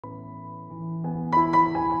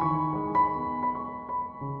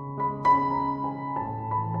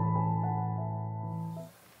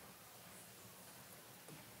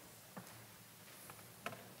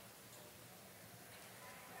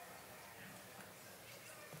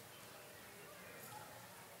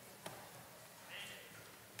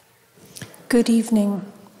Good evening.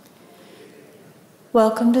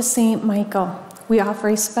 Welcome to St. Michael. We offer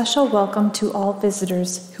a special welcome to all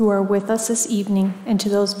visitors who are with us this evening and to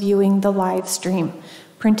those viewing the live stream.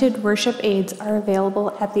 Printed worship aids are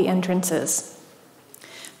available at the entrances.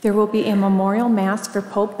 There will be a memorial mass for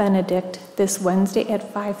Pope Benedict this Wednesday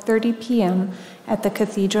at 5:30 p.m. at the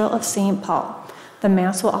Cathedral of St. Paul. The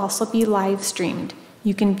mass will also be live streamed.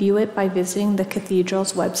 You can view it by visiting the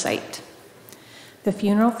cathedral's website. The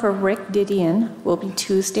funeral for Rick Didion will be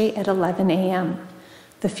Tuesday at 11 a.m.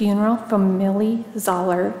 The funeral for Millie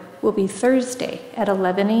Zoller will be Thursday at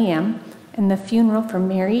 11 a.m. and the funeral for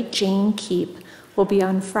Mary Jane Keep will be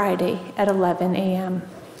on Friday at 11 a.m.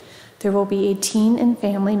 There will be a teen and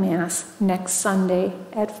family mass next Sunday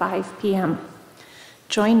at 5 p.m.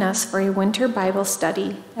 Join us for a winter Bible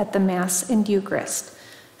study at the Mass and Eucharist.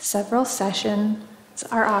 Several sessions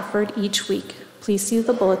are offered each week. Please see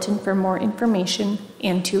the bulletin for more information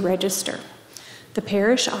and to register. The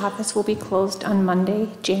parish office will be closed on Monday,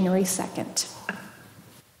 January 2nd.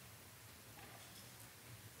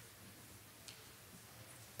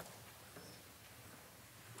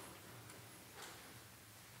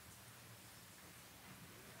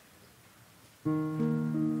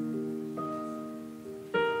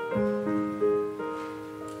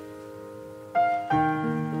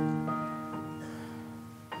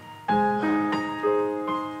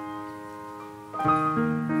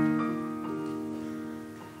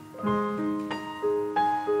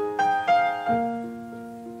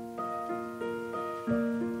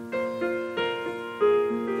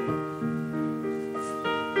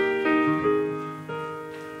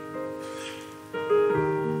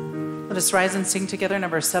 Let us rise and sing together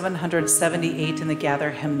number 778 in the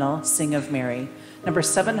Gather hymnal, Sing of Mary. Number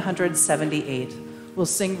 778. We'll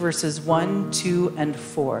sing verses 1, 2, and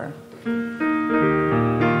 4.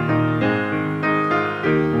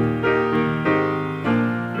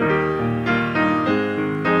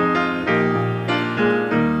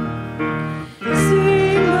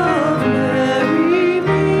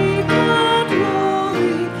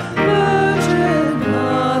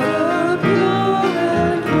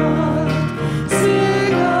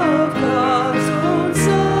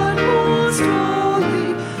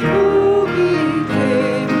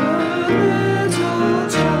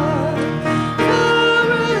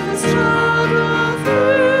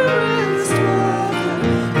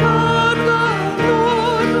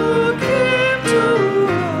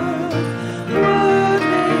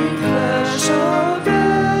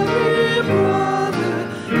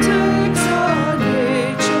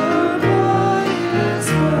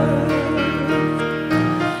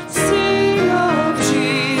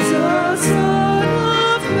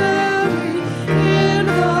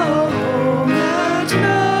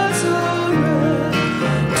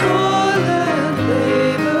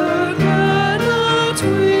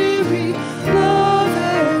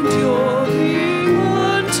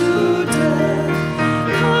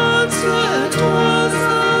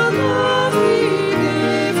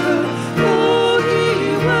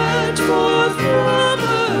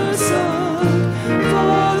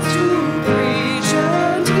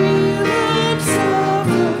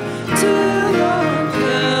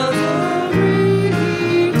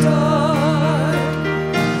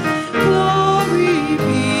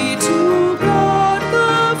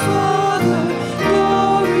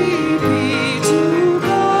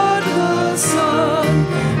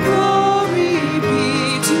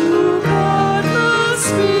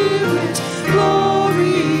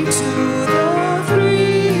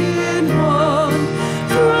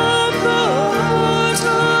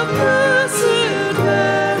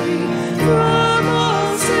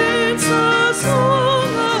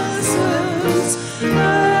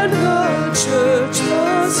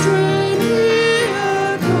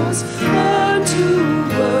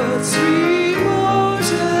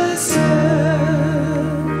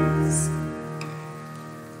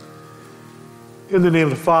 In the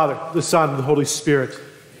name of the Father, the Son, and the Holy Spirit.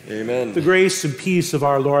 Amen. The grace and peace of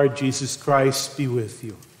our Lord Jesus Christ be with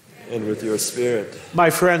you. And with your spirit. My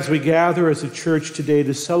friends, we gather as a church today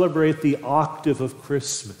to celebrate the octave of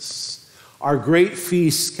Christmas. Our great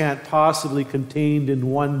feasts can't possibly be contained in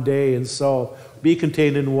one day, and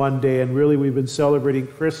really we've been celebrating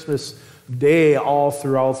Christmas Day all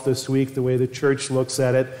throughout this week, the way the church looks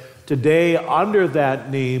at it. Today, under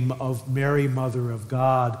that name of Mary, Mother of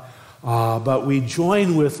God. But we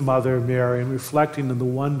join with Mother Mary in reflecting on the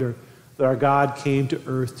wonder that our God came to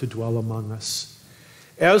earth to dwell among us.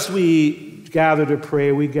 As we gather to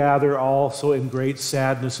pray, we gather also in great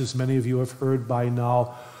sadness, as many of you have heard by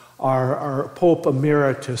now. Our Pope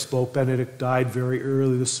Emeritus, Pope Benedict, died very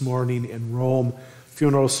early this morning in Rome.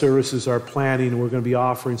 funeral services are planning. We're going to be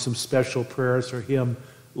offering some special prayers for him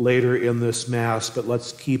later in this Mass, but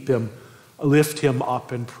let's lift him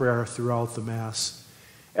up in prayer throughout the Mass.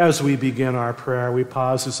 As we begin our prayer, we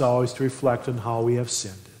pause as always to reflect on how we have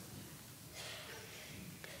sinned.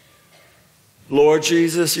 Lord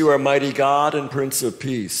Jesus, you are mighty God and Prince of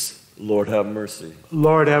Peace. Lord, have mercy.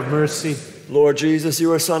 Lord, have mercy. Lord Jesus,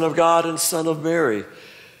 you are Son of God and Son of Mary.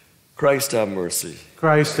 Christ, have mercy.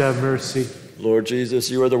 Christ, have mercy. Lord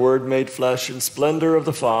Jesus, you are the Word made flesh and splendor of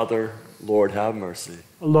the Father. Lord, have mercy.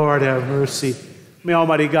 Lord, have mercy. May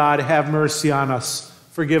Almighty God have mercy on us,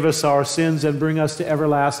 forgive us our sins, and bring us to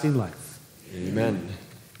everlasting life. Amen.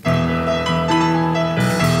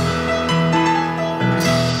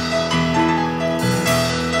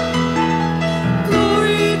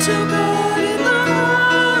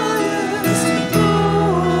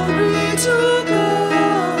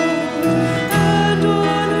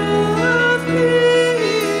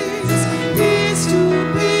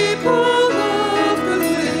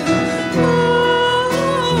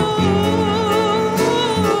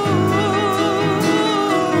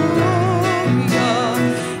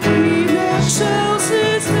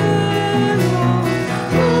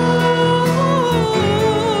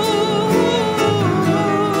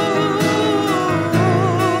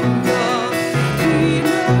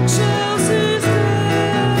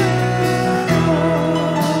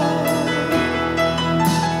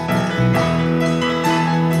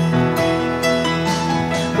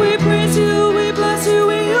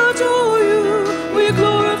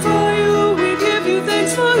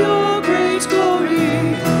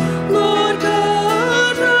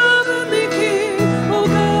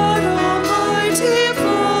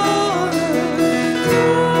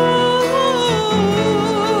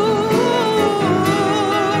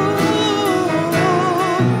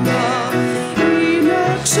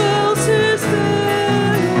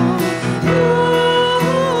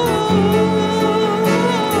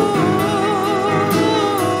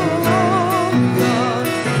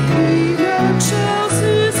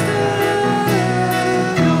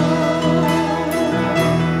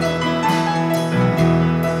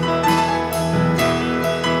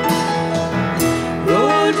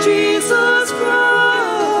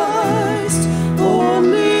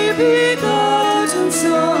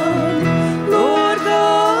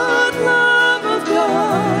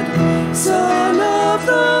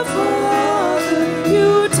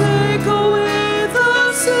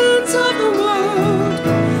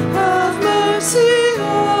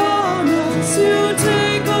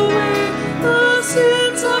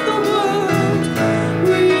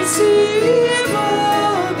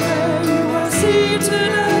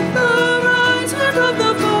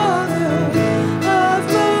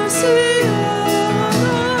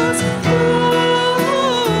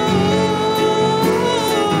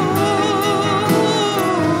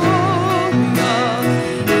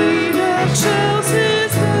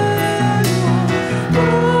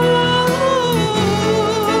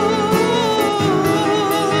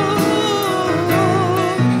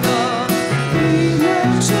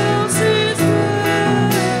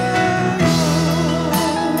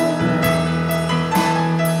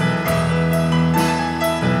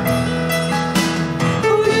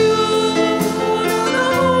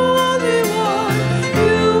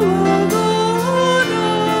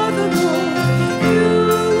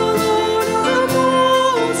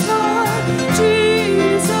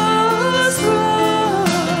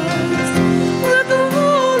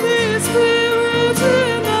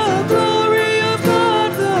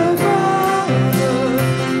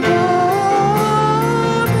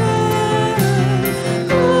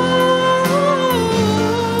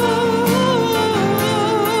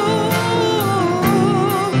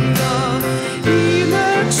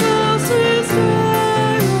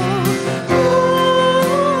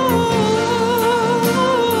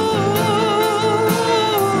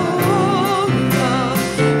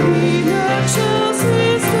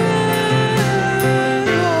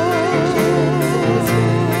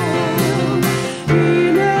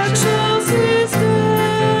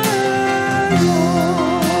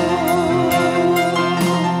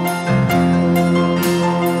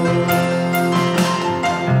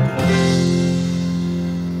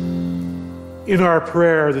 In our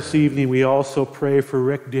prayer this evening, we also pray for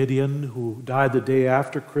Rick Didion, who died the day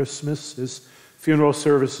after Christmas. His funeral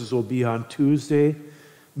services will be on Tuesday.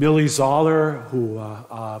 Millie Zoller, who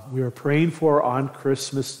we were praying for on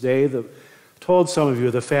Christmas Day. Told some of you,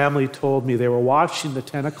 the family told me they were watching the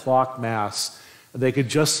 10 o'clock Mass, and they could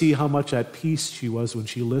just see how much at peace she was when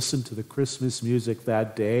she listened to the Christmas music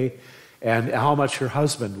that day, and how much her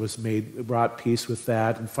husband brought peace with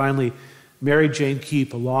that. And finally, Mary Jane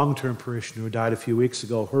Keep, a long-term parishioner who died a few weeks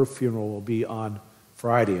ago, her funeral will be on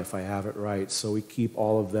Friday, if I have it right. So we keep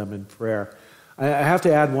all of them in prayer. I have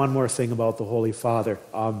to add one more thing about the Holy Father.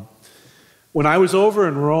 When I was over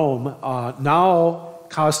in Rome, now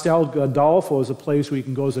Castel Gandolfo is a place where you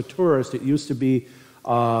can go as a tourist. It used to be,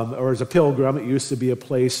 or as a pilgrim, it used to be a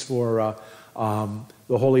place for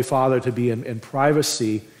the Holy Father to be in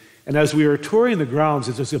privacy. And as we were touring the grounds,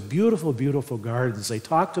 it's just a beautiful, beautiful gardens. They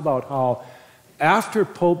talked about how after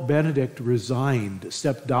Pope Benedict resigned,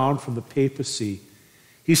 stepped down from the papacy,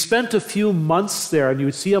 he spent a few months there, and you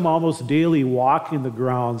would see him almost daily walking the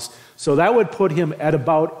grounds. So that would put him at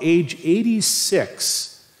about age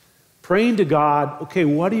 86, praying to God, okay,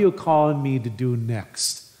 what are you calling me to do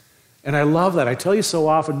next? And I love that. I tell you so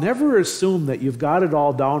often, never assume that you've got it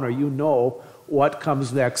all down or you know what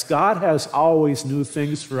comes next. God has always new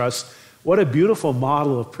things for us. What a beautiful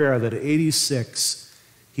model of prayer that at 86,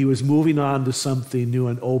 he was moving on to something new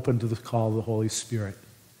and open to the call of the Holy Spirit.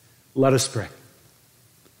 Let us pray.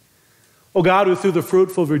 O God, who through the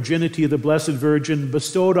fruitful virginity of the Blessed Virgin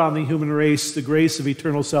bestowed on the human race the grace of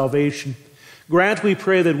eternal salvation, grant, we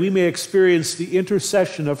pray, that we may experience the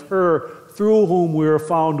intercession of her through whom we are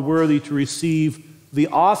found worthy to receive the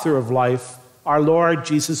author of life, our Lord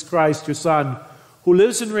Jesus Christ, your Son, who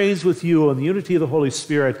lives and reigns with you in the unity of the Holy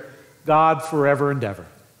Spirit, God forever and ever.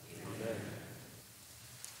 Amen.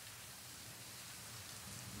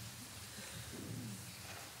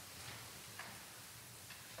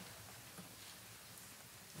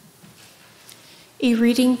 A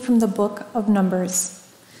reading from the book of Numbers.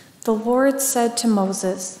 The Lord said to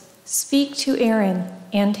Moses, "Speak to Aaron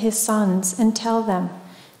and his sons and tell them,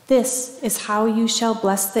 'This is how you shall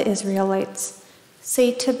bless the Israelites.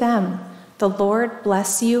 Say to them, the Lord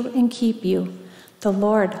bless you and keep you. The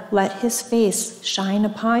Lord let his face shine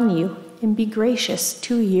upon you and be gracious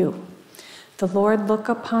to you. The Lord look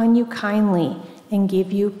upon you kindly and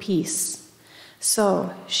give you peace.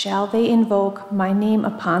 So shall they invoke my name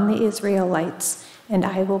upon the Israelites, and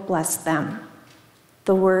I will bless them.'"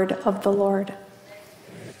 The word of the Lord.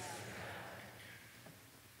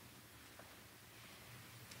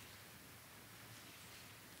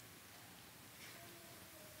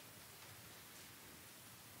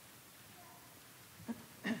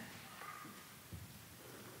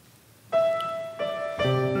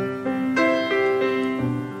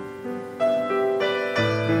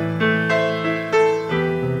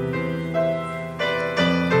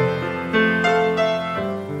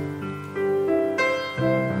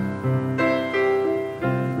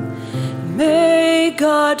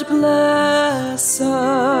 God bless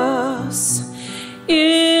us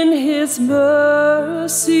in his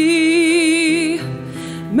mercy.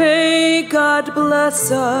 May God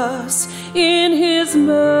bless us in his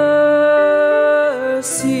mercy.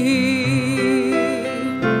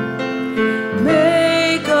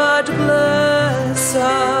 May God bless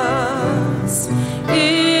us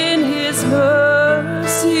in his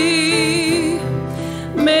mercy.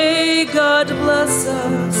 May God bless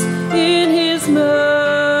us in his mercy.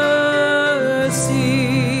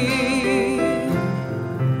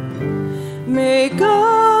 May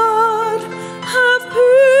God have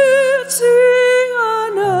pity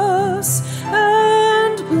on us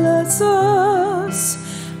and bless us.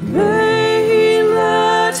 May he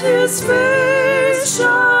let his face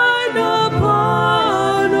shine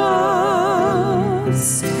upon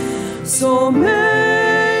us. So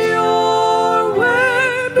may your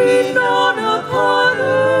way be known upon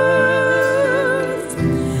earth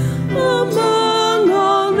among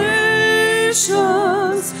all nations.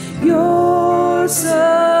 Your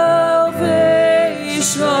salvation.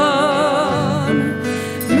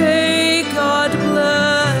 May God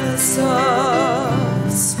bless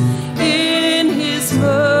us in his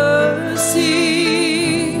mercy.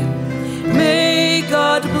 May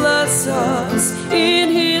God bless us in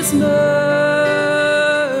his mercy.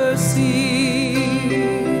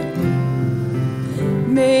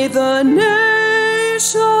 May the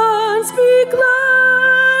nations be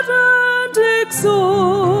glad and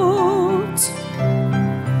exult,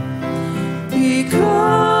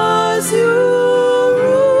 because you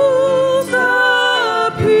rule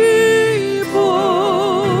the peoples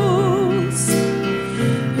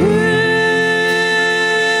in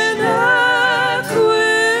equity.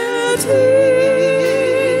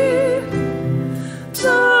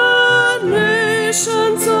 The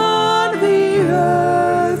nations on the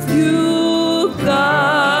earth you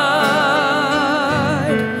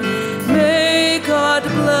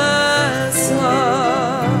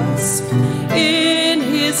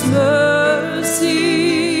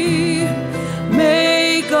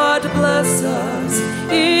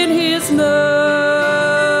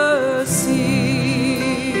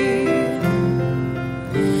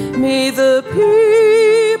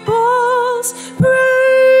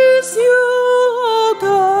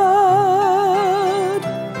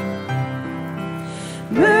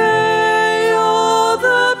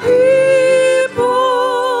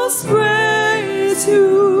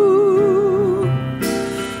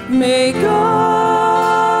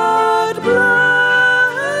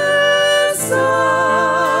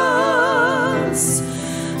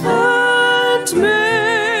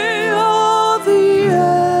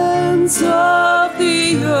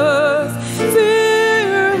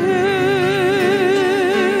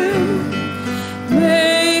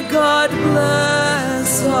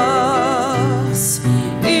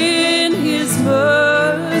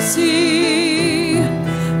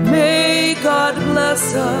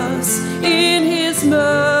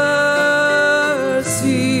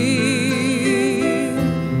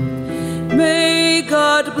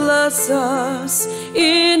us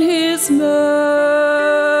in his mercy.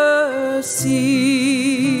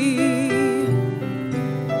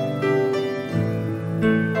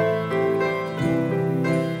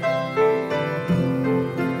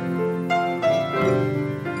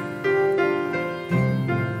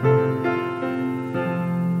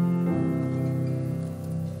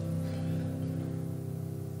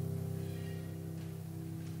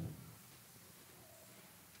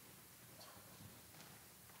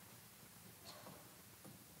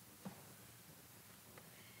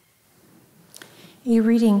 A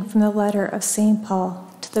reading from the letter of St. Paul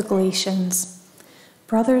to the Galatians.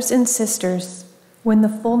 Brothers and sisters, when the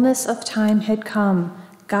fullness of time had come,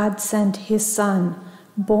 God sent his Son,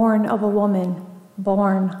 born of a woman,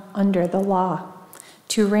 born under the law,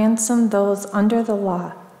 to ransom those under the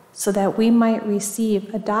law, so that we might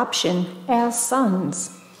receive adoption as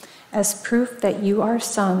sons. As proof that you are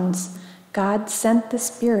sons, God sent the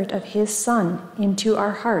Spirit of his Son into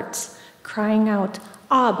our hearts, crying out,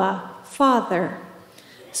 Abba, Father.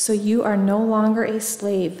 So you are no longer a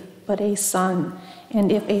slave, but a son, and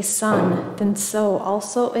if a son, then so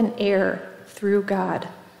also an heir through God.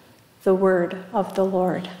 The word of the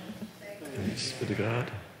Lord. Thanks be to God.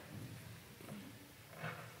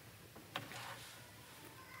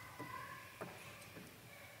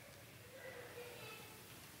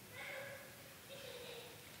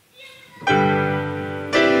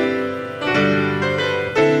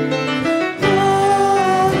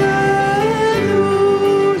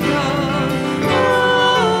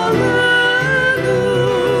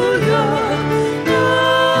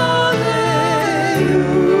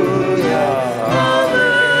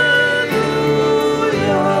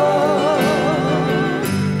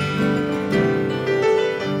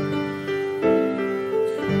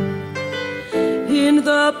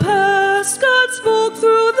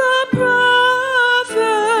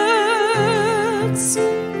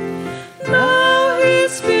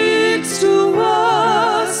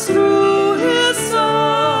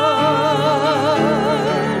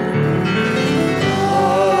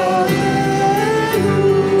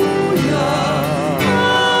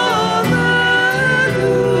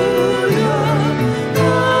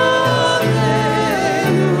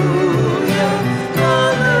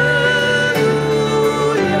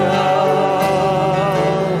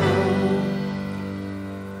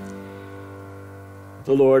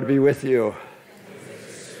 The Lord be with you.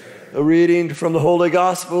 A reading from the Holy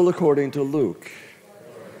Gospel according to Luke.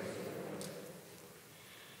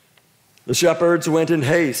 The shepherds went in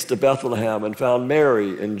haste to Bethlehem and found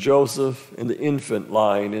Mary and Joseph and the infant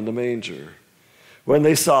lying in the manger. When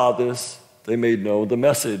they saw this, they made known the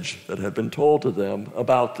message that had been told to them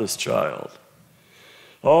about this child.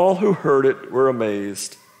 All who heard it were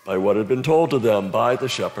amazed by what had been told to them by the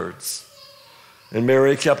shepherds. And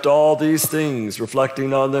Mary kept all these things,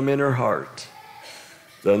 reflecting on them in her heart.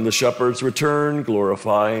 Then the shepherds returned,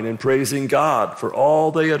 glorifying and praising God for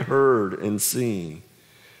all they had heard and seen,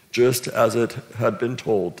 just as it had been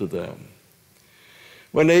told to them.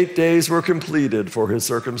 When 8 days were completed for his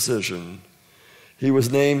circumcision, he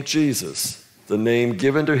was named Jesus, the name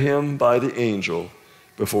given to him by the angel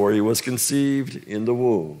before he was conceived in the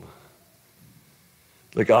womb.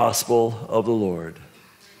 The Gospel of the Lord.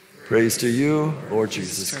 Praise to you, Lord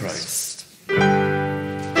Jesus Christ.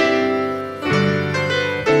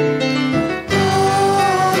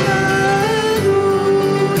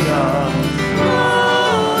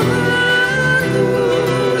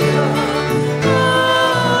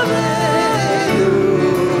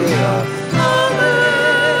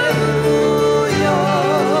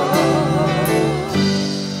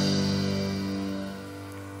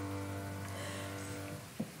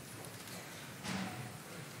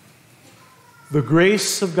 The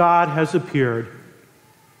grace of God has appeared,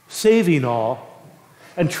 saving all,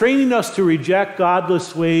 and training us to reject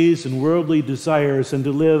godless ways and worldly desires and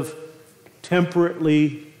to live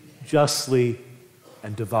temperately, justly,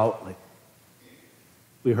 and devoutly.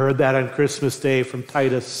 We heard that on Christmas Day from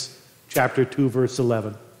Titus chapter 2, verse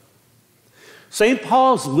 11. St.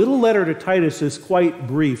 Paul's little letter to Titus is quite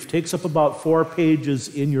brief, takes up about 4 pages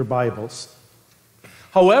in your Bibles.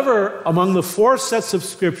 However, among the 4 sets of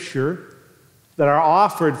Scripture that are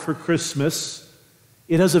offered for Christmas,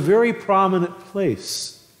 it has a very prominent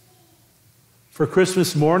place. For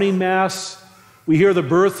Christmas morning Mass, we hear the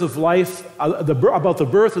birth of life, about the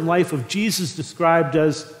birth and life of Jesus described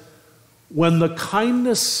as when the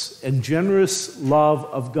kindness and generous love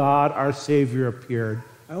of God our Savior appeared.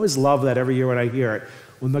 I always love that every year when I hear it.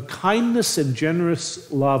 When the kindness and generous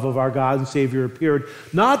love of our God and Savior appeared,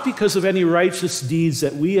 not because of any righteous deeds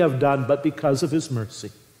that we have done, but because of his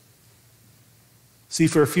mercy. See,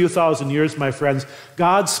 for a few thousand years, my friends,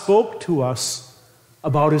 God spoke to us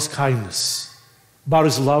about his kindness, about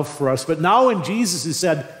his love for us. But now in Jesus, he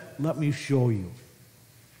said, let me show you.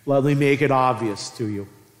 Let me make it obvious to you.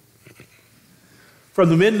 From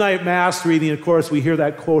the midnight mass reading, of course, we hear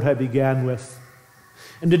that quote I began with.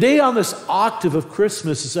 And today on this octave of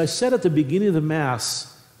Christmas, as I said at the beginning of the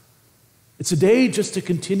Mass, it's a day just to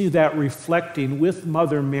continue that reflecting with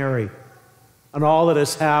Mother Mary on all that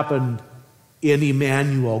has happened in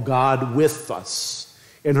Emmanuel, God with us,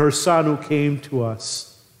 in her Son who came to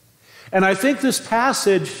us. And I think this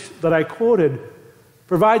passage that I quoted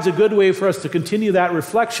provides a good way for us to continue that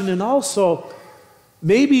reflection and also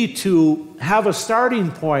maybe to have a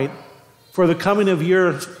starting point for the coming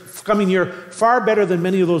year far better than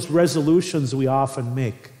many of those resolutions we often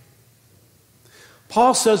make.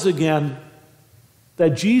 Paul says again that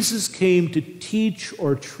Jesus came to teach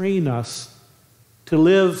or train us to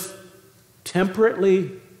live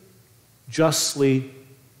temperately, justly,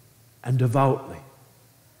 and devoutly.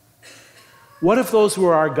 What if those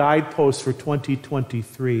were our guideposts for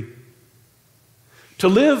 2023? To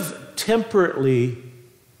live temperately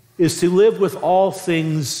is to live with all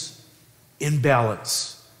things in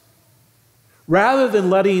balance. Rather than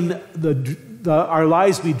letting our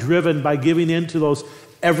lives be driven by giving in to those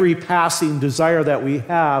every passing desire that we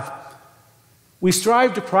have, we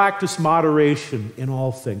strive to practice moderation in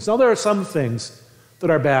all things. Now, there are some things that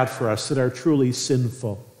are bad for us, that are truly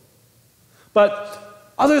sinful.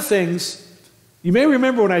 But other things, you may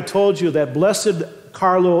remember when I told you that blessed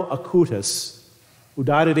Carlo Acutis, who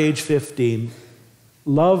died at age 15,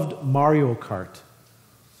 loved Mario Kart.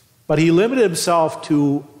 But he limited himself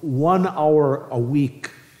to 1 hour a week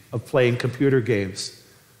of playing computer games.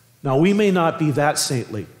 Now, we may not be that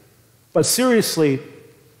saintly, but seriously,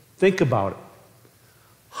 think about it.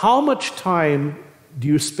 How much time do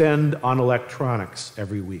you spend on electronics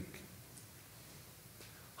every week?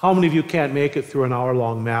 How many of you can't make it through an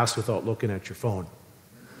hour-long Mass without looking at your phone?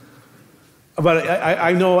 But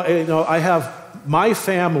I know I have my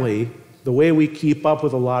family, the way we keep up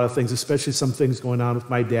with a lot of things, especially some things going on with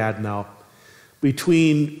my dad now,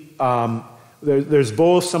 between there's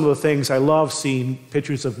both some of the things I love seeing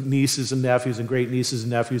pictures of nieces and nephews and great nieces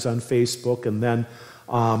and nephews on Facebook, and then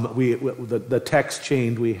the text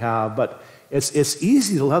chain we have. But it's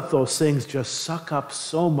easy to let those things just suck up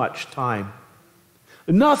so much time.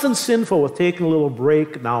 Nothing sinful with taking a little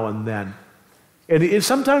break now and then. And it's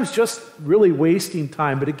sometimes just really wasting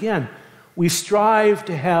time. But again, we strive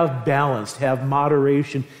to have balance, to have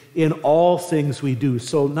moderation in all things we do.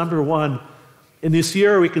 So number one, in this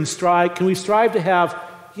year we can we strive to have,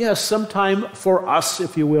 yes, some time for us,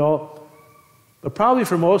 if you will, but probably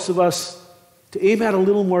for most of us, to aim at a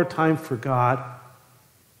little more time for God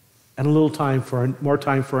and a little more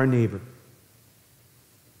time for our neighbor.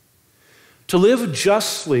 To live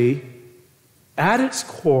justly, at its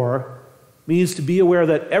core, means to be aware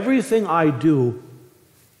that everything I do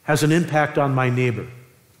has an impact on my neighbor.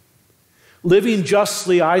 Living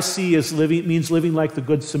justly, I see, means living like the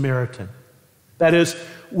Good Samaritan. That is,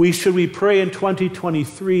 we pray in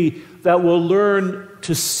 2023 that we'll learn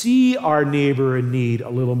to see our neighbor in need a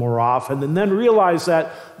little more often, and then realize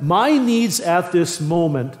that my needs at this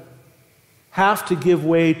moment have to give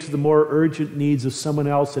way to the more urgent needs of someone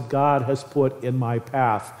else that God has put in my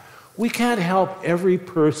path. We can't help every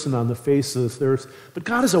person on the face of this earth, but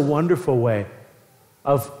God has a wonderful way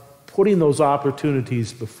of putting those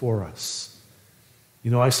opportunities before us.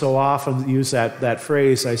 You know, I so often use that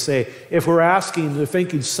phrase. I say, if we're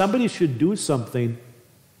thinking somebody should do something,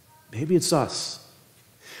 maybe it's us.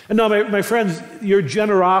 And now, my friends, your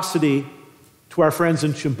generosity to our friends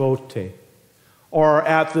in Chimbote, or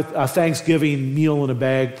at the Thanksgiving meal in a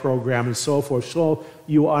bag program and so forth, so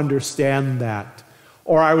you understand that.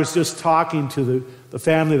 Or I was just talking to the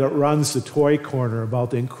family that runs the Toy Corner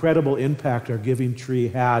about the incredible impact our Giving Tree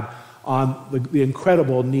had on the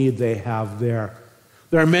incredible need they have there.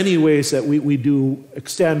 There are many ways that we do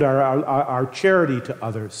extend our charity to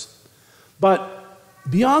others. But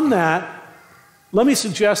beyond that, let me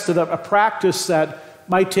suggest that a practice that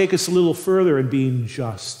might take us a little further in being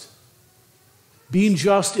just. Being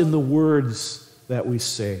just in the words that we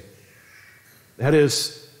say. That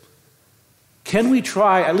is, can we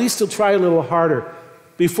try, at least to try a little harder,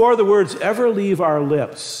 before the words ever leave our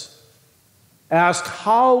lips, ask,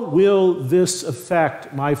 how will this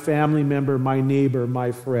affect my family member, my neighbor,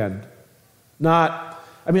 my friend?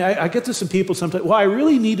 I get this from people sometimes, well, I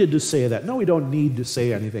really needed to say that. No, we don't need to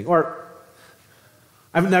say anything. Or,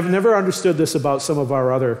 I've never understood this about some of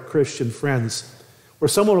our other Christian friends, where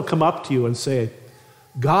someone will come up to you and say,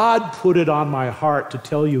 God put it on my heart to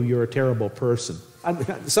tell you you're a terrible person.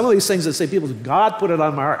 Some of these things that say people, God put it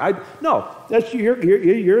on my heart. No, that's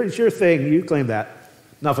it's your thing. You claim that.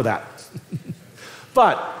 Enough of that.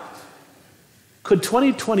 But could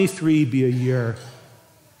 2023 be a year,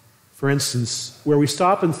 for instance, where we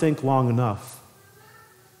stop and think long enough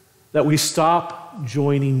that we stop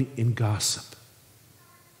joining in gossip?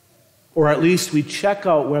 Or at least we check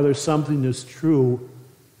out whether something is true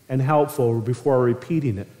and helpful before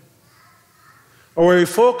repeating it. Or where we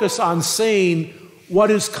focus on saying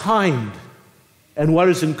what is kind and what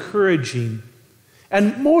is encouraging,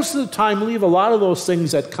 and most of the time leave a lot of those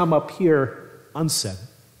things that come up here unsaid.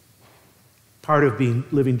 Part of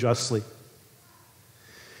living justly.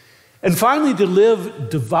 And finally, to live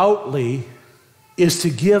devoutly is to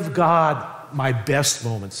give God my best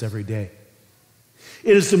moments every day.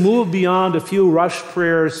 It is to move beyond a few rushed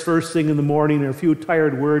prayers first thing in the morning or a few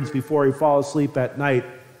tired words before I fall asleep at night,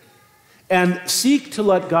 and seek to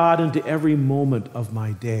let God into every moment of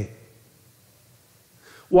my day.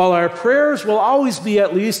 While our prayers will always be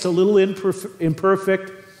at least a little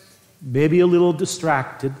imperfect, maybe a little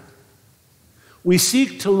distracted, we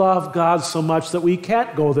seek to love God so much that we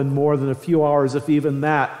can't go more than a few hours, if even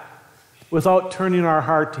that, without turning our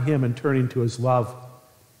heart to Him and turning to His love.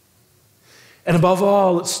 And above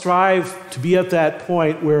all, let's strive to be at that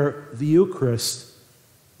point where the Eucharist,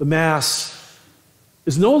 the Mass,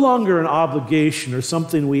 is no longer an obligation or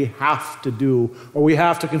something we have to do or we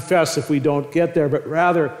have to confess if we don't get there, but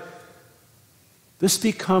rather, this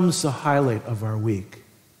becomes the highlight of our week.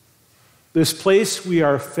 This place we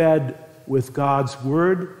are fed with God's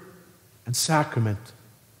Word and sacrament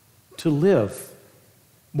to live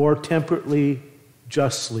more temperately,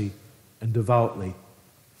 justly, and devoutly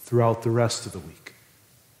throughout the rest of the week.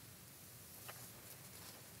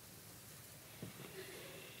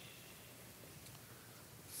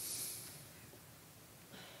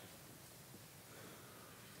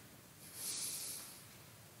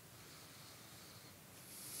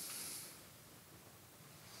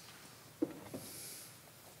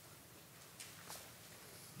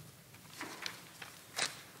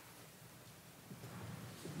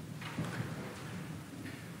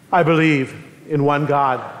 I believe in one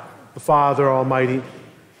God, the Father Almighty,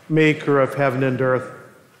 maker of heaven and earth,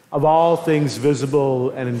 of all things visible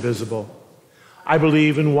and invisible. I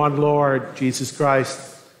believe in one Lord, Jesus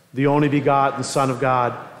Christ, the only begotten Son of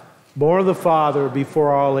God, born of the Father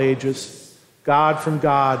before all ages, God from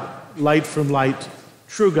God, light from light,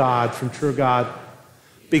 true God from true God,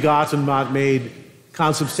 begotten, not made,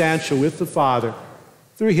 consubstantial with the Father.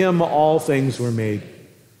 Through him all things were made.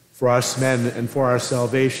 For us men and for our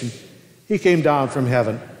salvation, he came down from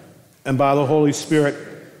heaven, and by the Holy Spirit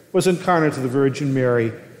was incarnate of the Virgin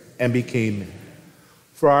Mary and became man.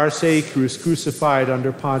 For our sake, he was crucified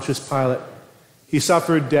under Pontius Pilate. He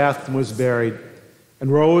suffered death and was buried,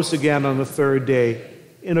 and rose again on the third day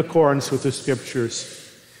in accordance with the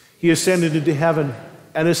Scriptures. He ascended into heaven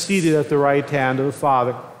and is seated at the right hand of the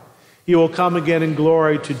Father. He will come again in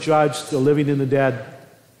glory to judge the living and the dead,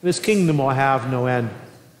 and his kingdom will have no end.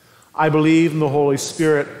 I believe in the Holy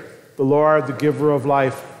Spirit, the Lord, the giver of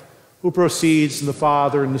life, who proceeds from the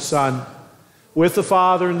Father and the Son. With the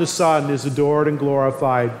Father and the Son is adored and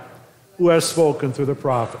glorified, who has spoken through the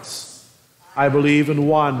prophets. I believe in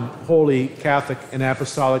one holy, Catholic, and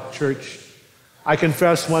Apostolic Church. I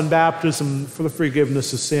confess one baptism for the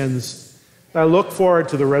forgiveness of sins. And I look forward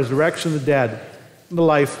to the resurrection of the dead and the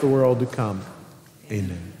life of the world to come.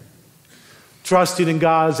 Amen. Trusting in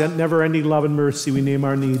God's never-ending love and mercy, we name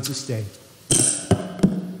our needs this day.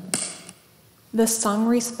 The sung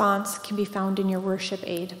response can be found in your worship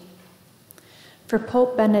aid. For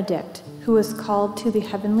Pope Benedict, who is called to the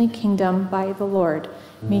heavenly kingdom by the Lord,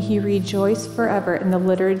 may he rejoice forever in the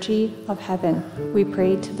liturgy of heaven. We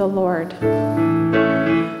pray to the Lord.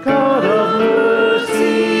 God of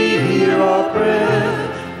mercy, hear our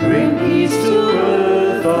prayer. Bring peace to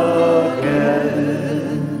earth again.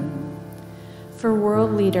 For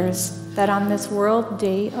world leaders, that on this World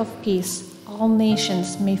Day of Peace, all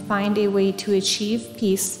nations may find a way to achieve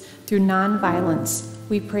peace through nonviolence,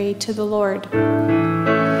 we pray to the Lord.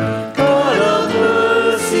 God of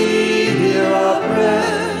mercy, hear our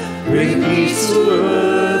prayer. Bring peace to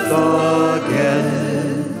earth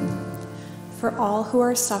again. For all who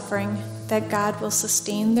are suffering, that God will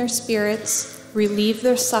sustain their spirits, relieve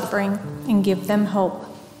their suffering, and give them hope,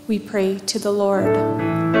 we pray to the Lord.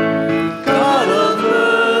 God of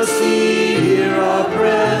mercy, hear our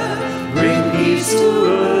prayer. Bring peace to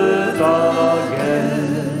earth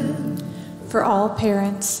again. For all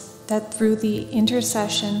parents, that through the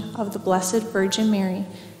intercession of the Blessed Virgin Mary,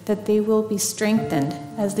 that they will be strengthened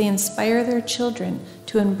as they inspire their children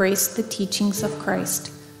to embrace the teachings of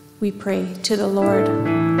Christ. We pray to the Lord.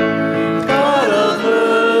 God of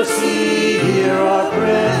mercy, hear our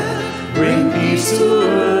prayer. Bring peace to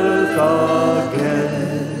earth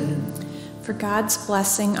again. For God's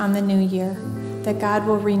blessing on the new year, that God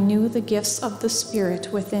will renew the gifts of the Spirit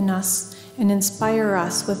within us and inspire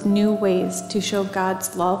us with new ways to show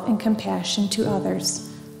God's love and compassion to others.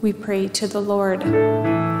 We pray to the Lord.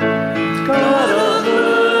 God of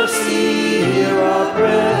mercy, hear our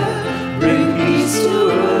prayer. Bring peace to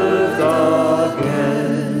earth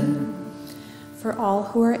again. For all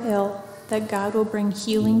who are ill, that God will bring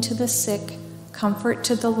healing to the sick, comfort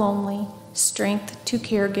to the lonely, strength to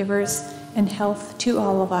caregivers, and health to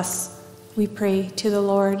all of us. We pray to the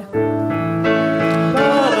Lord.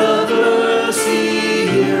 God of mercy,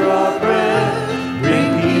 hear our prayer.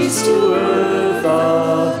 Bring peace to earth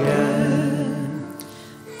again.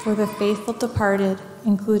 For the faithful departed,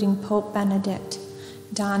 including Pope Benedict,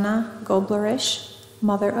 Donna Goblerish,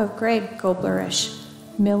 mother of Greg Goblerish,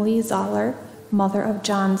 Millie Zoller, mother of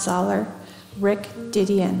John Zoller, Rick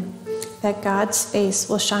Didion, that God's face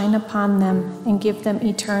will shine upon them and give them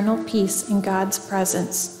eternal peace in God's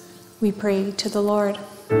presence. We pray to the Lord.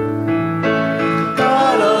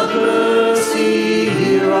 God of mercy,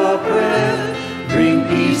 hear our prayer. Bring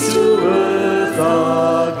peace to earth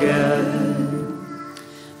again.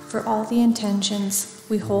 For all the intentions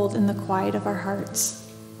we hold in the quiet of our hearts.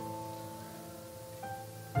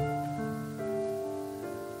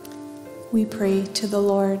 We pray to the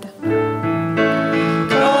Lord.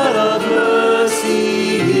 God of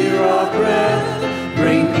mercy, hear our prayer.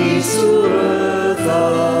 Bring peace to earth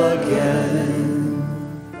again.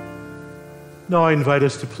 Now I invite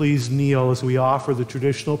us to please kneel as we offer the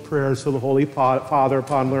traditional prayers to the Holy Father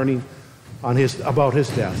upon learning about his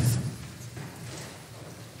death.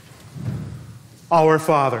 Our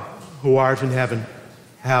Father, who art in heaven,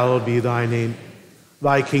 hallowed be thy name.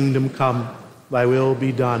 Thy kingdom come, thy will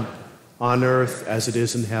be done, on earth as it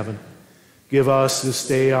is in heaven. Give us this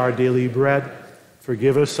day our daily bread.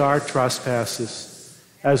 Forgive us our trespasses,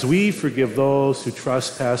 as we forgive those who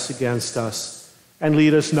trespass against us. And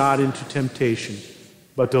lead us not into temptation,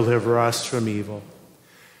 but deliver us from evil.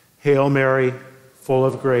 Hail Mary, full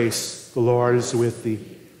of grace, the Lord is with thee.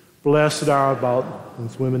 Blessed art thou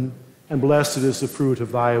amongst women, and blessed is the fruit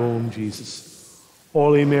of thy womb, Jesus.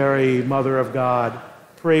 Holy Mary, Mother of God,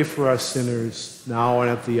 pray for us sinners, now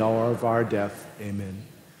and at the hour of our death. Amen.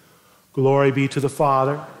 Glory be to the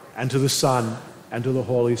Father, and to the Son, and to the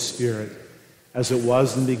Holy Spirit, as it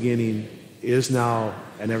was in the beginning, is now,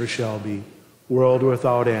 and ever shall be, world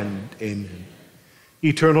without end. Amen.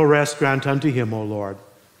 Eternal rest grant unto him, O Lord,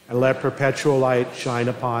 and let perpetual light shine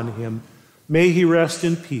upon him. May he rest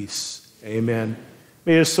in peace. Amen.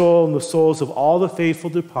 May his soul and the souls of all the faithful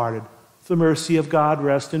departed, with the mercy of God,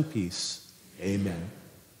 rest in peace. Amen.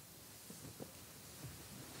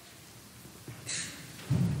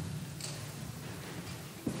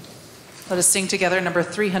 Let us sing together number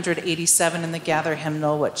 387 in the Gather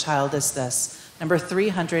hymnal, What Child Is This? Number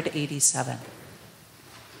 387.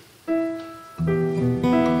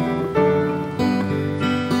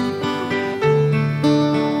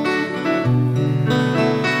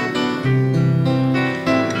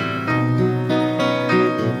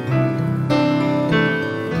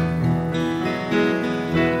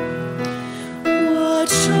 What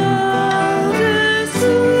child is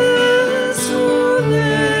this who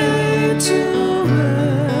lay to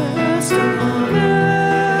rest on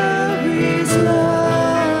Mary's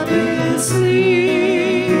lap is sleep?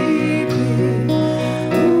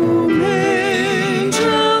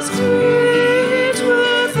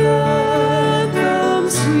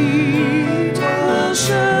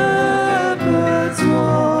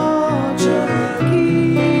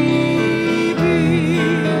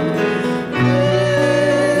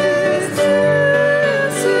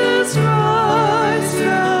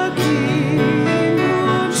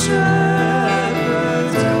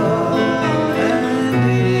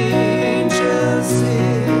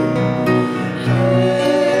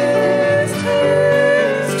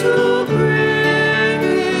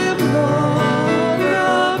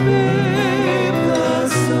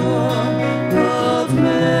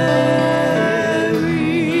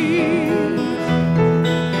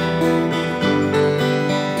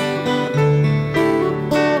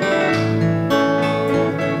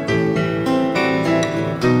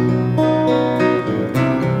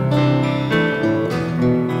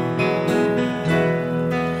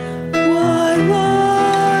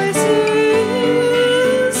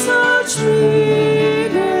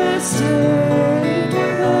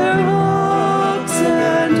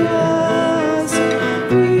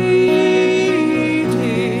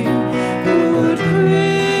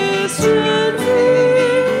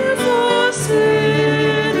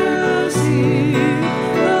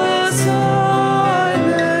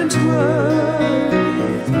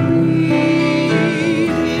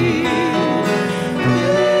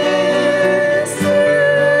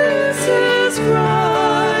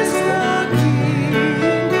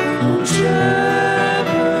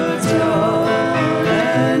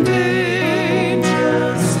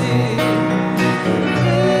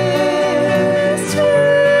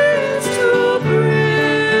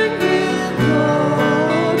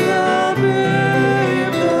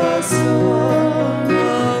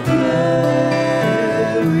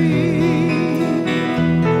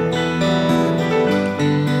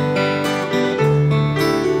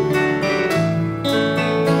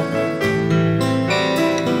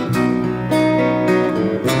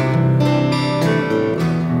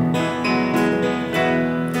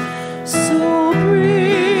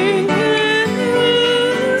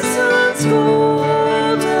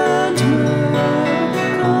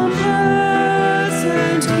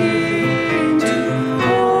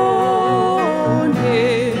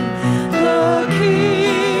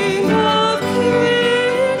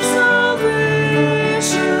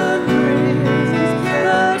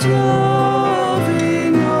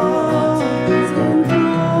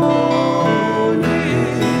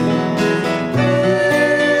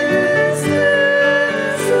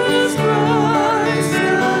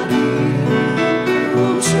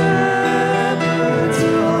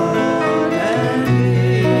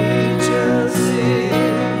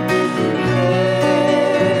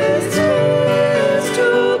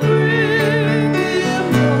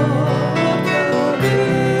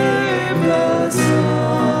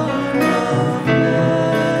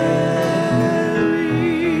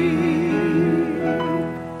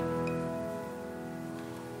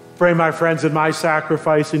 Pray, my friends, that my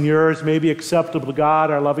sacrifice and yours may be acceptable to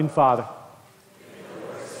God, our loving Father.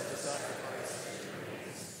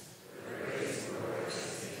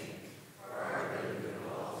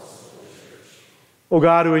 O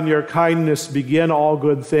God, who in your kindness begin all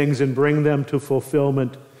good things and bring them to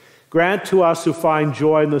fulfillment, grant to us who find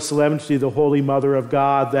joy in the solemnity of the Holy Mother of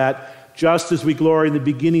God that, just as we glory in the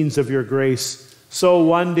beginnings of your grace, so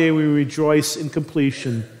one day we rejoice in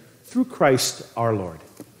completion through Christ our Lord. Amen.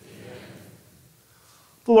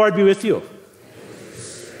 The Lord be with you.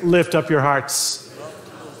 Lift up your hearts.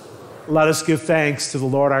 Let us give thanks to the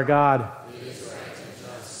Lord our God.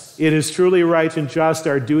 It is truly right and just,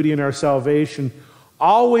 our duty and our salvation,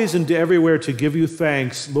 always and everywhere to give you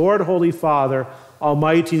thanks, Lord, Holy Father,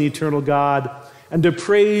 Almighty and eternal God, and to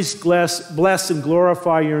praise, bless, and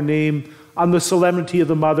glorify your name on the solemnity of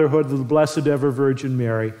the motherhood of the Blessed Ever Virgin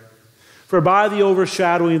Mary. For by the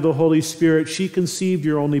overshadowing of the Holy Spirit, she conceived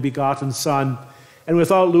your only begotten Son, and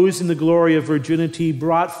without losing the glory of virginity,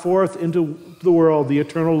 brought forth into the world the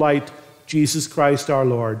eternal light, Jesus Christ our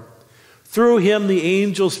Lord. Through him the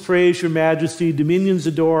angels praise your majesty, dominions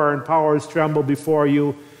adore, and powers tremble before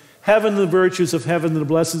you. Heaven and the virtues of heaven and the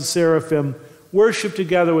blessed seraphim worship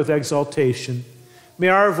together with exaltation. May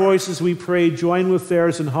our voices, we pray, join with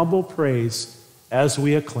theirs in humble praise as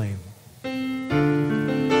we acclaim.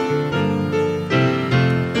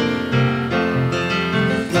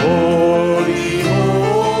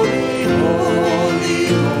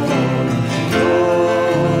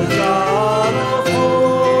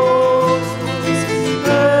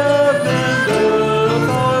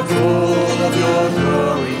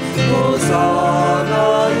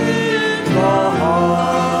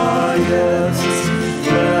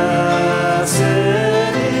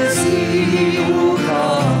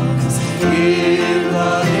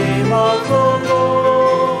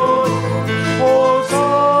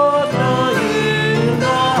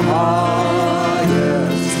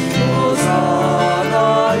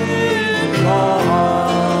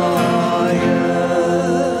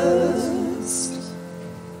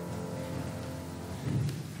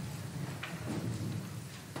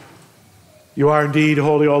 You are indeed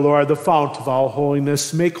holy, O Lord, the fount of all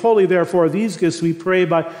holiness. Make holy, therefore, these gifts, we pray,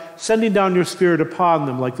 by sending down your Spirit upon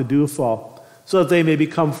them like the dewfall, so that they may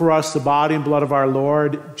become for us the body and blood of our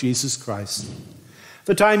Lord Jesus Christ.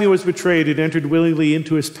 The time he was betrayed and entered willingly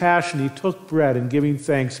into his passion, he took bread and, giving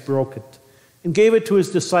thanks, broke it and gave it to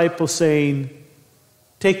his disciples, saying,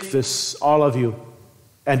 "Take this, all of you,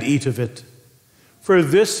 and eat of it. For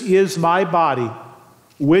this is my body,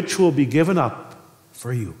 which will be given up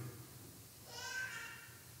for you."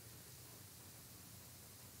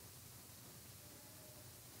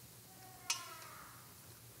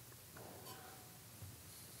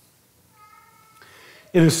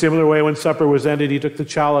 In a similar way, when supper was ended, he took the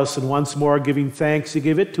chalice, and once more giving thanks, he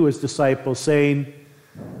gave it to his disciples, saying,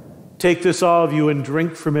 "Take this, all of you, and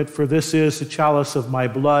drink from it, for this is the chalice of my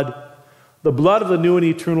blood, the blood of the new and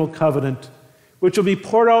eternal covenant, which will be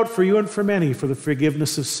poured out for you and for many for the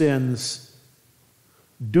forgiveness of sins.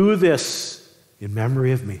 Do this in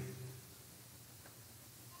memory of me."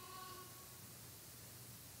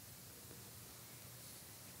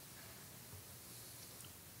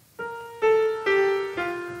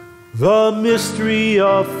 The mystery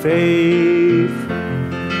of faith.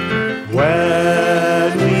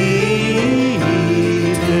 When we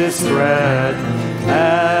eat this bread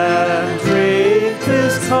and drink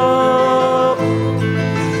this cup,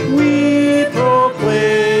 we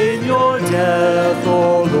proclaim your death,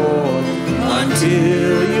 O Lord,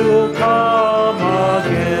 until you come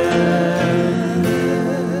again.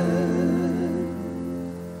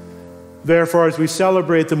 Therefore, as we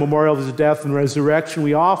celebrate the memorial of his death and resurrection,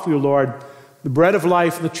 we offer you, Lord, the bread of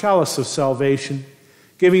life and the chalice of salvation,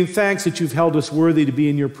 giving thanks that you've held us worthy to be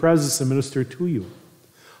in your presence and minister to you.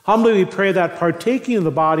 Humbly we pray that, partaking of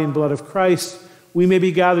the body and blood of Christ, we may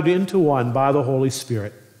be gathered into one by the Holy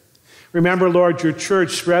Spirit. Remember, Lord, your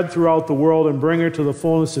church spread throughout the world and bring her to the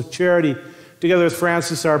fullness of charity, together with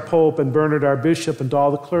Francis our Pope and Bernard our Bishop and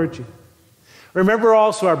all the clergy. Remember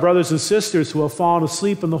also our brothers and sisters who have fallen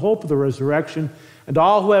asleep in the hope of the resurrection, and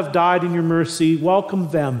all who have died in your mercy. Welcome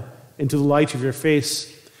them into the light of your face.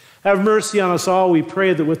 Have mercy on us all, we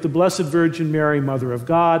pray, that with the Blessed Virgin Mary, Mother of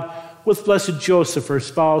God, with blessed Joseph, her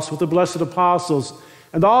spouse, with the blessed apostles,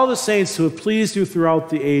 and all the saints who have pleased you throughout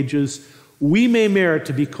the ages, we may merit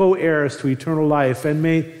to be co-heirs to eternal life, and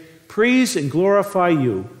may praise and glorify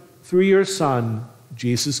you through your Son,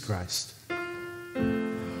 Jesus Christ.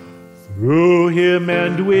 Through him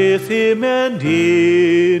and with him and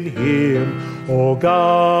in him, O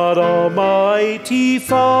God, Almighty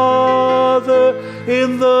Father,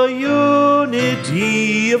 in the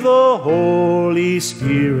unity of the Holy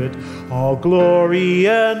Spirit, all glory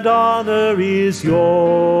and honor is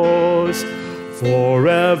yours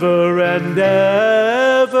forever and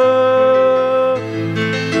ever.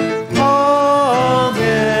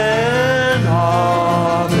 Amen, amen,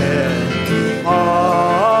 amen.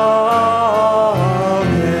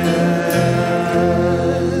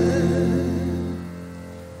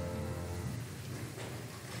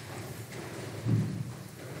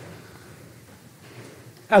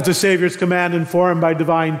 At the Savior's command, informed by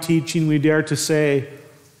divine teaching, we dare to say,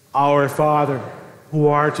 Our Father, who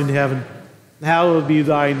art in heaven, hallowed be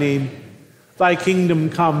thy name. Thy kingdom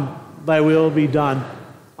come, thy will be done,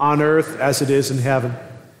 on earth as it is in heaven.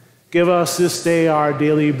 Give us this day our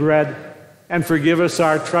daily bread, and forgive us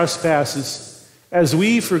our trespasses, as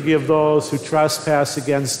we forgive those who trespass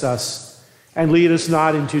against us. And lead us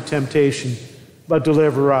not into temptation, but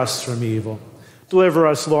deliver us from evil. Deliver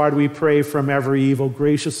us, Lord, we pray, from every evil.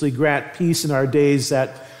 Graciously grant peace in our days,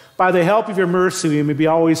 that by the help of your mercy we may be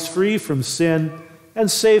always free from sin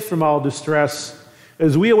and safe from all distress,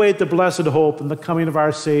 as we await the blessed hope and the coming of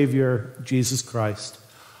our Savior, Jesus Christ.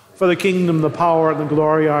 For the kingdom, the power, and the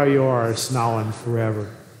glory are yours, now and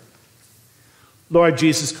forever. Lord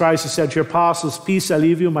Jesus Christ, who said to your apostles, Peace I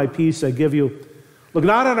leave you, my peace I give you. Look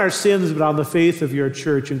not on our sins, but on the faith of your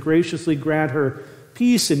church, and graciously grant her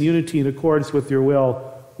peace and unity in accordance with your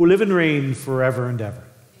will, who live and reign forever and ever.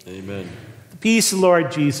 Amen. The peace of the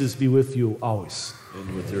Lord Jesus be with you always.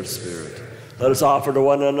 And with your spirit. Let us offer to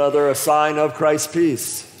one another a sign of Christ's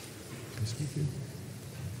peace.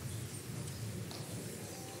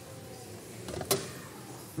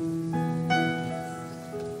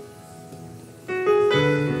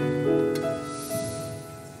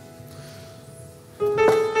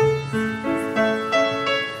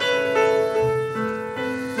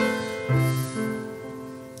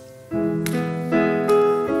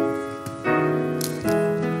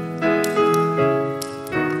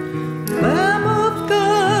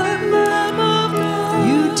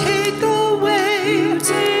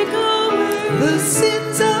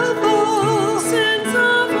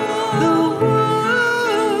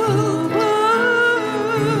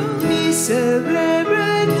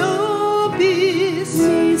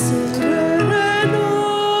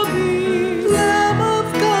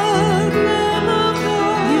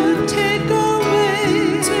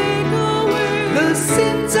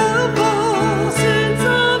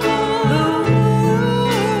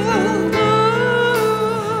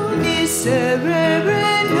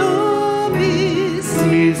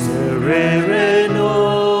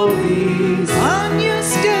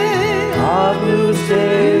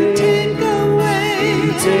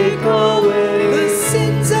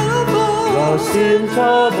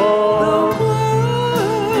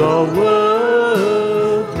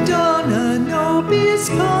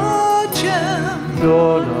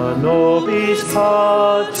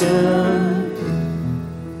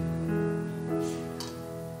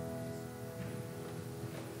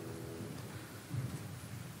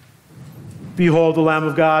 Behold the Lamb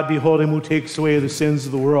of God, behold him who takes away the sins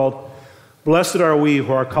of the world. Blessed are we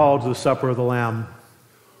who are called to the supper of the Lamb.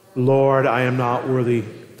 Lord, I am not worthy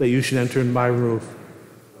that you should enter in my roof,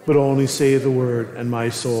 but only say the word, and my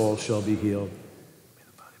soul shall be healed.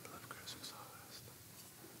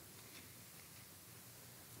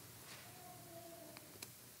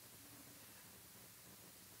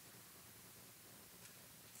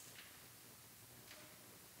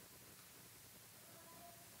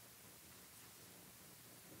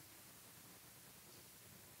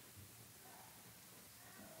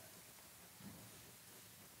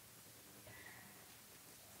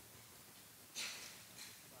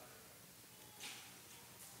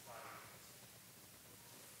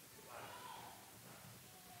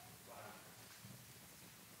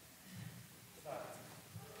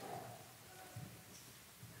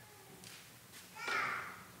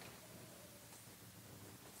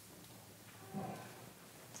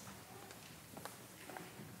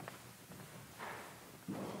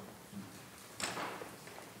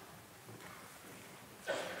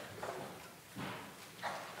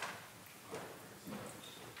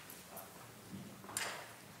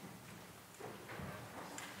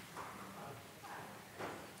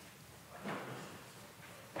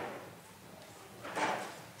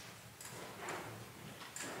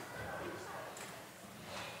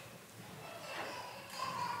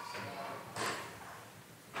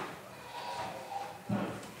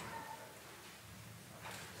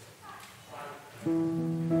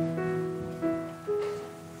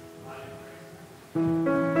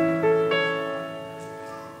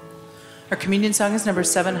 Our communion song is number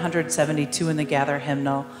 772 in the Gather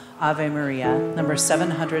hymnal, Ave Maria, number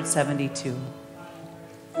 772.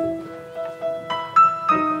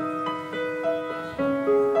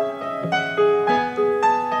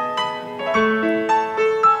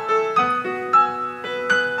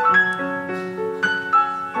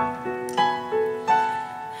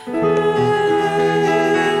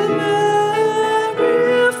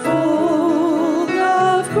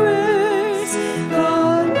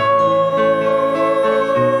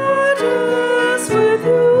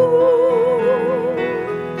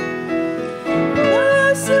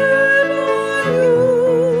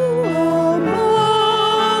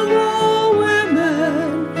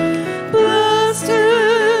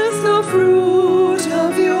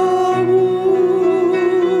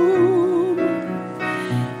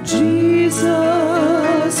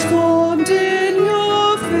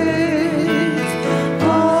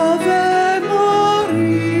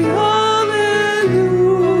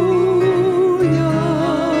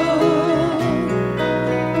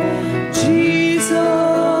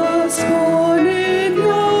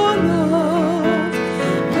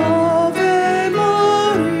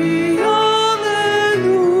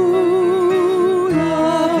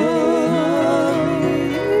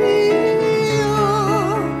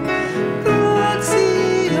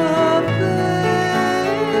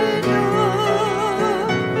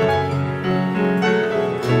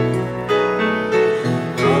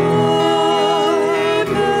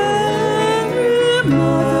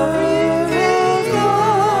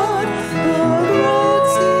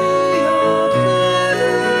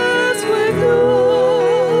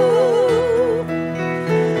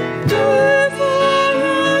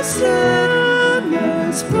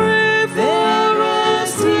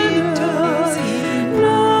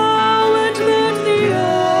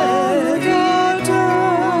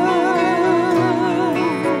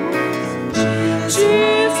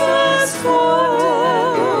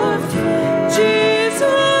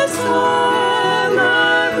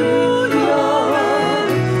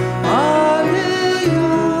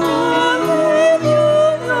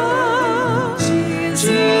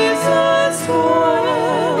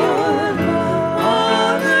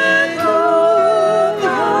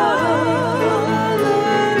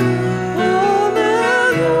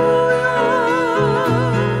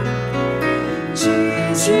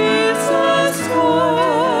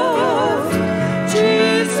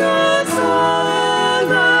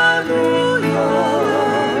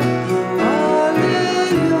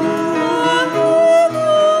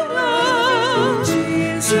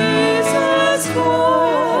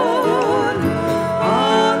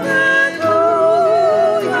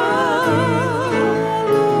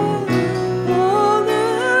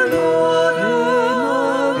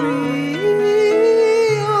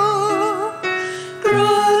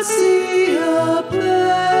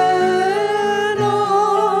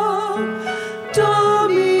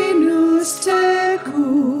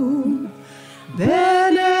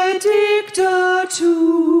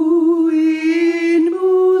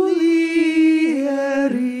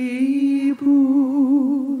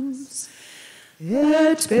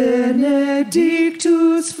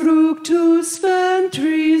 Benedictus fructus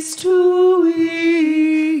ventris tui,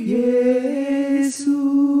 Iesu.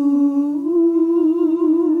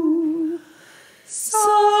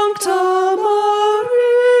 Sancta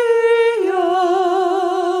Maria,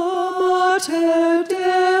 Mater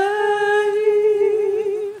Dei,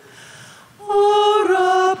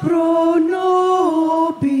 ora pro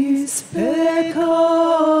nobis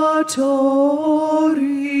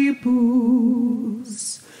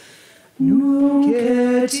peccatoribus, nunc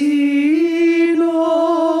et in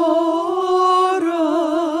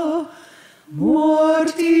hora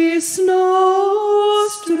mortis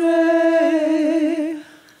nostrae.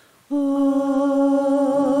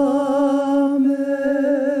 Amen.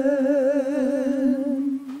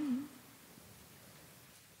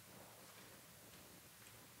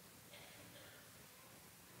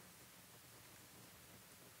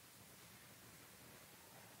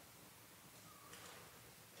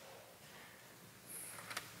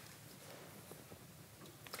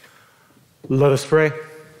 Let us pray.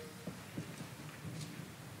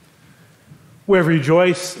 We have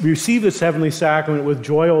receive this heavenly sacrament with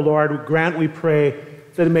joy, O Lord. Grant, we pray,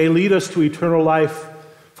 that it may lead us to eternal life.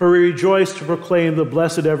 For we rejoice to proclaim the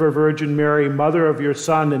Blessed Ever Virgin Mary, Mother of your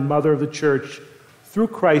Son and Mother of the Church, through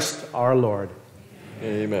Christ our Lord.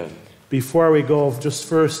 Amen. Before we go, just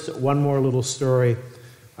first, one more little story.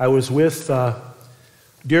 I was with a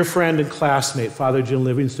dear friend and classmate, Father Jim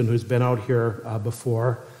Livingston, who's been out here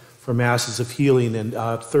before for Masses of Healing. And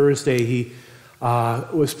Thursday, he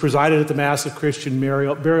was presided at the Mass of Christian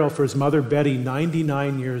burial for his mother, Betty,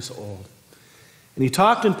 99 years old. And he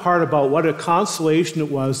talked in part about what a consolation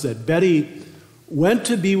it was that Betty went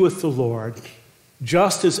to be with the Lord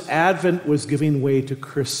just as Advent was giving way to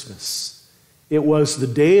Christmas. It was the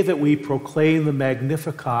day that we proclaim the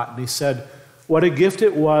Magnificat. And he said, what a gift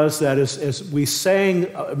it was that as we sang,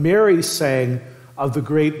 Mary sang of the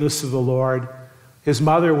greatness of the Lord, his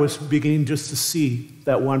mother was beginning just to see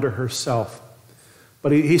that wonder herself.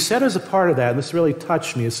 But he said as a part of that, and this really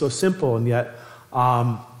touched me, it's so simple and yet,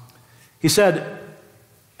 he said,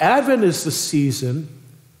 Advent is the season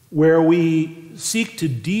where we seek to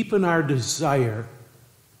deepen our desire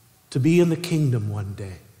to be in the kingdom one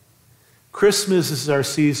day. Christmas is our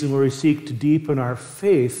season where we seek to deepen our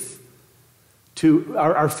faith, to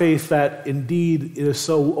our faith that indeed it is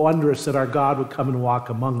so wondrous that our God would come and walk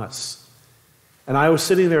among us. And I was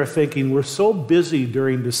sitting there thinking, we're so busy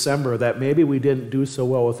during December that maybe we didn't do so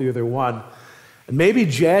well with either one. And maybe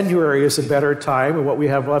January is a better time, and what we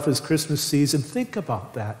have left is Christmas season. Think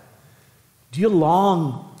about that. Do you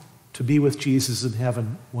long to be with Jesus in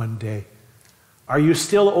heaven one day? Are you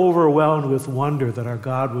still overwhelmed with wonder that our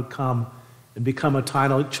God would come and become a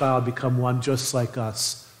tiny child, become one just like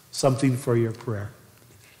us? Something for your prayer.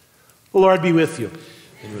 The Lord be with you.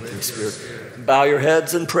 And with your spirit. Bow your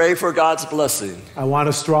heads and pray for God's blessing. I want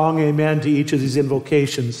a strong amen to each of these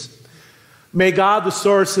invocations. May God, the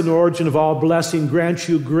source and origin of all blessing, grant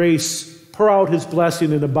you grace, pour out his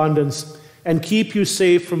blessing in abundance, and keep you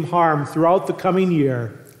safe from harm throughout the coming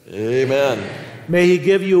year. Amen. May he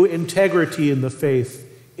give you integrity in the faith,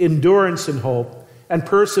 endurance in hope, and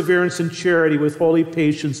perseverance in charity with holy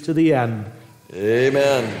patience to the end.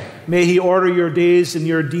 Amen. May he order your days and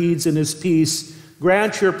your deeds in his peace,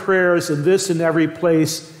 grant your prayers in this and every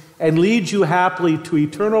place, and lead you happily to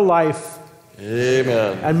eternal life.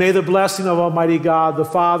 Amen. And may the blessing of Almighty God, the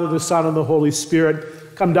Father, the Son, and the Holy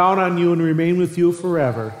Spirit come down on you and remain with you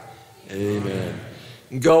forever. Amen.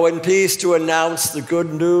 Go in peace to announce the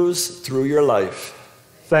good news through your life.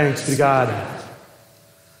 Thanks be to God.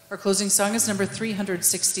 Our closing song is number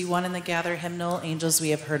 361 in the Gather hymnal, Angels We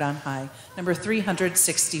Have Heard on High. Number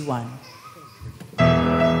 361.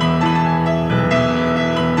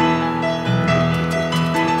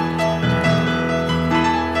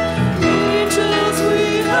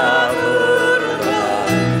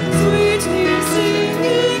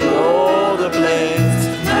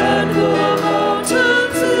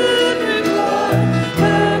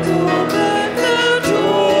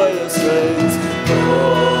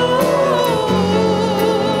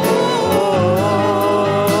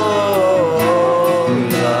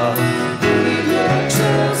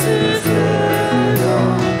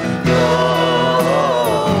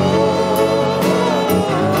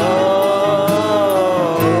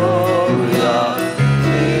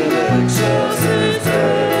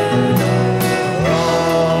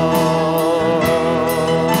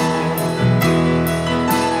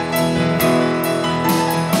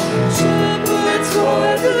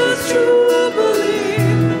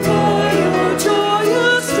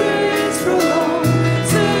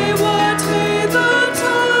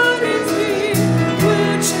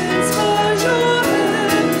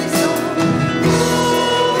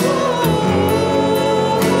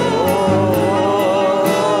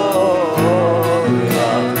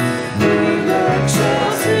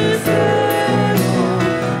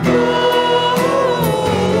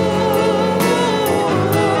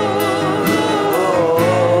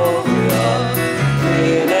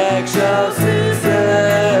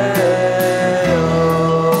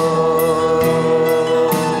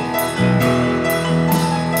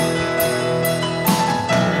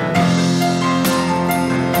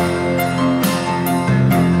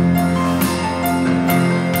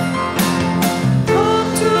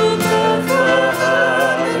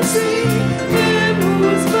 See